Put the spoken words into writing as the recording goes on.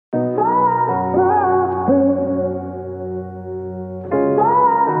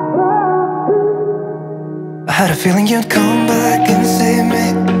had a feeling you'd come back and save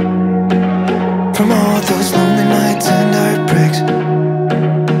me from all those lonely nights and heartbreaks.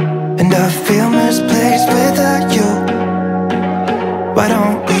 And I feel misplaced without you. Why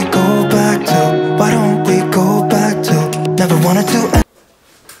don't we go back to, why don't we go back to, never wanted to.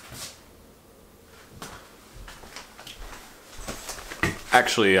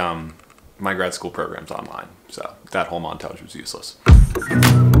 Actually, my grad school program's online, so that whole montage was useless.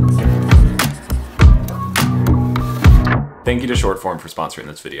 Thank you to Shortform for sponsoring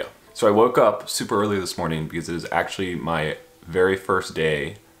this video. So I woke up super early this morning because it is actually my very first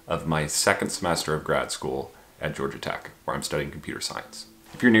day of my second semester of grad school at Georgia Tech, where I'm studying computer science.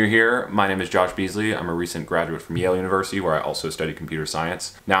 If you're new here, my name is Josh Beasley. I'm a recent graduate from Yale University, where I also study computer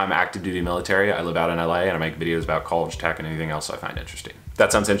science. Now I'm active duty military. I live out in LA and I make videos about college tech and anything else I find interesting. If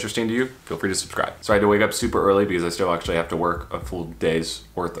that sounds interesting to you, feel free to subscribe. So I had to wake up super early because I still actually have to work a full day's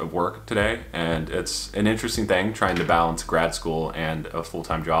worth of work today. And it's an interesting thing trying to balance grad school and a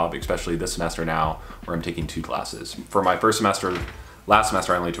full-time job, especially this semester now where I'm taking 2 classes. For my first semester, last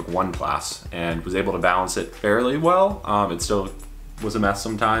semester I only took 1 class and was able to balance it fairly well. It still was a mess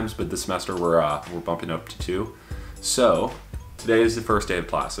sometimes, but this semester we're bumping up to 2. So today is the first day of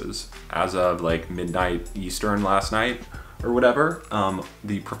classes. As of like midnight Eastern last night or whatever,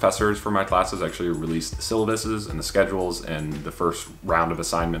 the professors for my classes actually released the syllabuses and the schedules and the first round of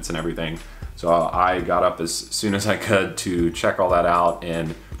assignments and everything. So I got up as soon as I could to check all that out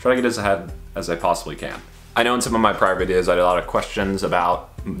and try to get as ahead as I possibly can. I know in some of my prior videos I had a lot of questions about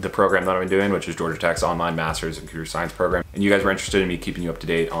the program that I've been doing, which is Georgia Tech's online Master's in Computer Science program. And you guys were interested in me keeping you up to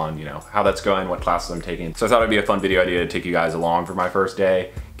date on, you know, how that's going, what classes I'm taking. So I thought it'd be a fun video idea to take you guys along for my first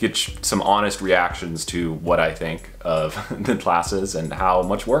day, get some honest reactions to what I think of the classes and how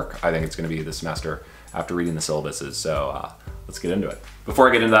much work I think it's gonna be this semester after reading the syllabuses. So let's get into it. Before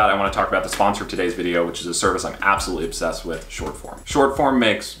I get into that, I wanna talk about the sponsor of today's video, which is a service I'm absolutely obsessed with, Shortform. Shortform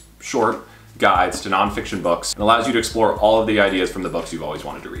makes short guides to nonfiction books and allows you to explore all of the ideas from the books you've always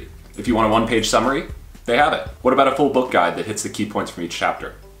wanted to read. If you want a 1-page summary, they have it. What about a full book guide that hits the key points from each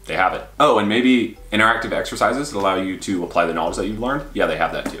chapter? They have it. Oh, and maybe interactive exercises that allow you to apply the knowledge that you've learned? Yeah, they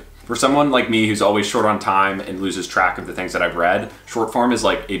have that too. For someone like me who's always short on time and loses track of the things that I've read, Shortform is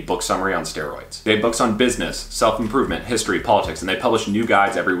like a book summary on steroids. They have books on business, self-improvement, history, politics, and they publish new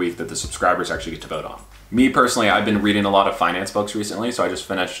guides every week that the subscribers actually get to vote on. Me personally, I've been reading a lot of finance books recently, so I just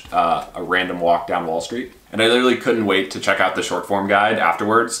finished a random walk down Wall Street. And I literally couldn't wait to check out the Shortform guide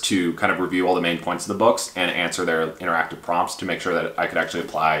afterwards to kind of review all the main points of the books and answer their interactive prompts to make sure that I could actually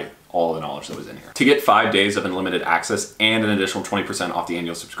apply all the knowledge that was in here. To get 5 days of unlimited access and an additional 20% off the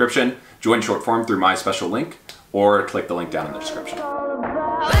annual subscription, join Shortform through my special link or click the link down in the description.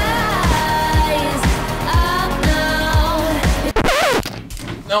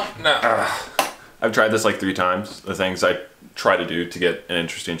 No. I've tried this like 3 times, the things I try to do to get an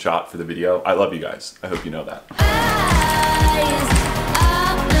interesting shot for the video. I love you guys. I hope you know that.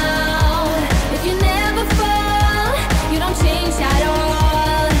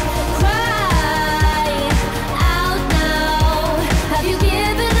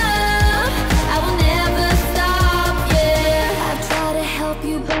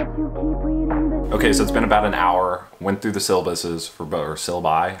 Okay, so it's been about an hour, went through the syllabuses for both, or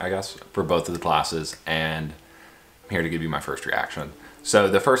syllabi, I guess, for both of the classes, and I'm here to give you my first reaction. So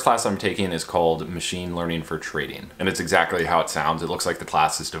the first class I'm taking is called Machine Learning for Trading, and it's exactly how it sounds. It looks like the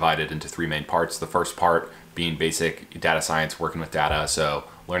class is divided into 3 main parts. The first part being basic data science, working with data, so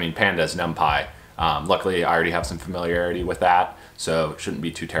learning pandas, NumPy. Luckily, I already have some familiarity with that, so it shouldn't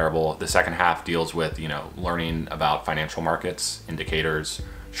be too terrible. The second half deals with, you know, learning about financial markets, indicators,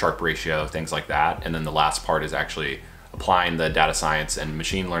 Sharpe ratio, things like that. And then the last part is actually applying the data science and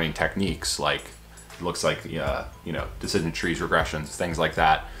machine learning techniques, like it looks like, you know, decision trees, regressions, things like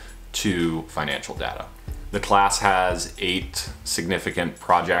that, to financial data. The class has 8 significant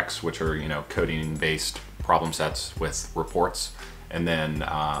projects, which are, you know, coding-based problem sets with reports, and then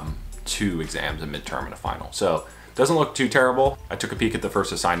 2 exams, a midterm and a final. So doesn't look too terrible. I took a peek at the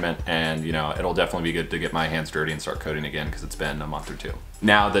first assignment and, you know, it'll definitely be good to get my hands dirty and start coding again because it's been a month or 2.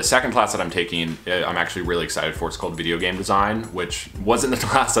 Now, the second class that I'm taking, I'm actually really excited for. It's called Video Game Design, which wasn't the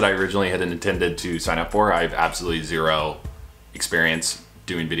class that I originally had intended to sign up for. I have absolutely 0 experience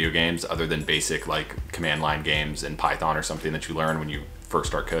doing video games other than basic like command line games in Python or something that you learn when you first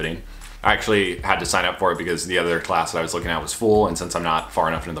start coding. I actually had to sign up for it because the other class that I was looking at was full, and since I'm not far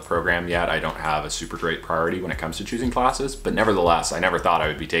enough into the program yet, I don't have a super great priority when it comes to choosing classes. But nevertheless, I never thought I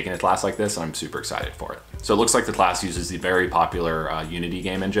would be taking a class like this, and I'm super excited for it. So it looks like the class uses the very popular Unity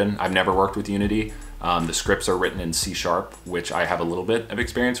game engine. I've never worked with Unity. The scripts are written in C#, which I have a little bit of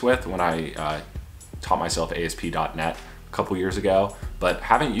experience with when I taught myself ASP.NET a couple years ago, but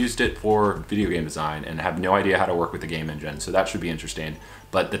haven't used it for video game design and have no idea how to work with the game engine. So that should be interesting.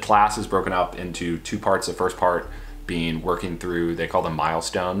 But the class is broken up into 2 parts. The first part being working through, they call them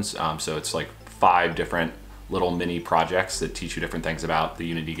milestones. So it's like 5 different little mini projects that teach you different things about the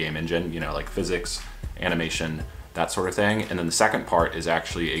Unity game engine, you know, like physics, animation, that sort of thing. And then the second part is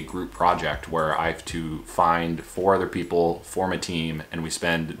actually a group project where I have to find 4 other people, form a team, and we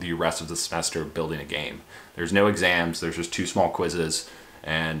spend the rest of the semester building a game. There's no exams, there's just 2 small quizzes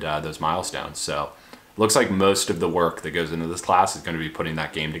and those milestones. So it looks like most of the work that goes into this class is going to be putting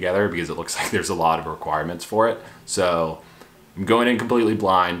that game together, because it looks like there's a lot of requirements for it. So I'm going in completely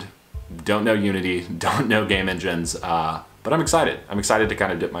blind, don't know Unity, don't know game engines, but I'm excited. I'm excited to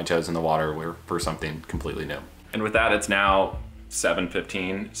kind of dip my toes in the water for something completely new. And with that, it's now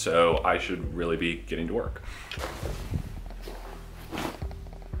 7:15, so I should really be getting to work.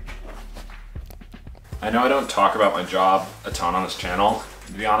 I know I don't talk about my job a ton on this channel.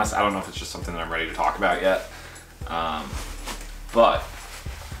 To be honest, I don't know if it's just something that I'm ready to talk about yet. But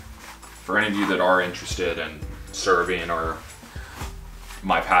for any of you that are interested in serving or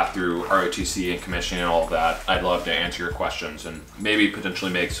my path through ROTC and commissioning and all of that, I'd love to answer your questions and maybe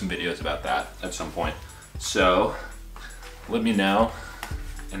potentially make some videos about that at some point. So let me know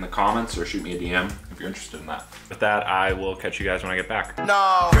in the comments or shoot me a DM if you're interested in that. With that, I will catch you guys when I get back.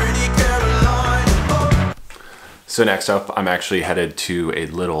 No. So next up, I'm actually headed to a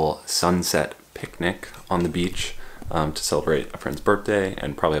little sunset picnic on the beach to celebrate a friend's birthday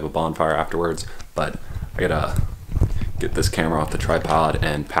and probably have a bonfire afterwards. But I gotta get this camera off the tripod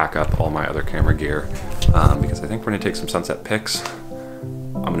and pack up all my other camera gear because I think we're gonna take some sunset pics.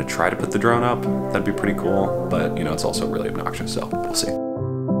 I'm gonna try to put the drone up. That'd be pretty cool, but you know, it's also really obnoxious, so we'll see.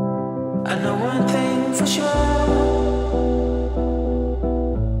 I know one thing for sure,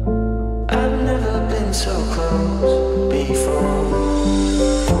 I've never been so close before.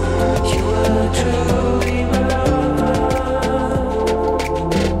 You were true.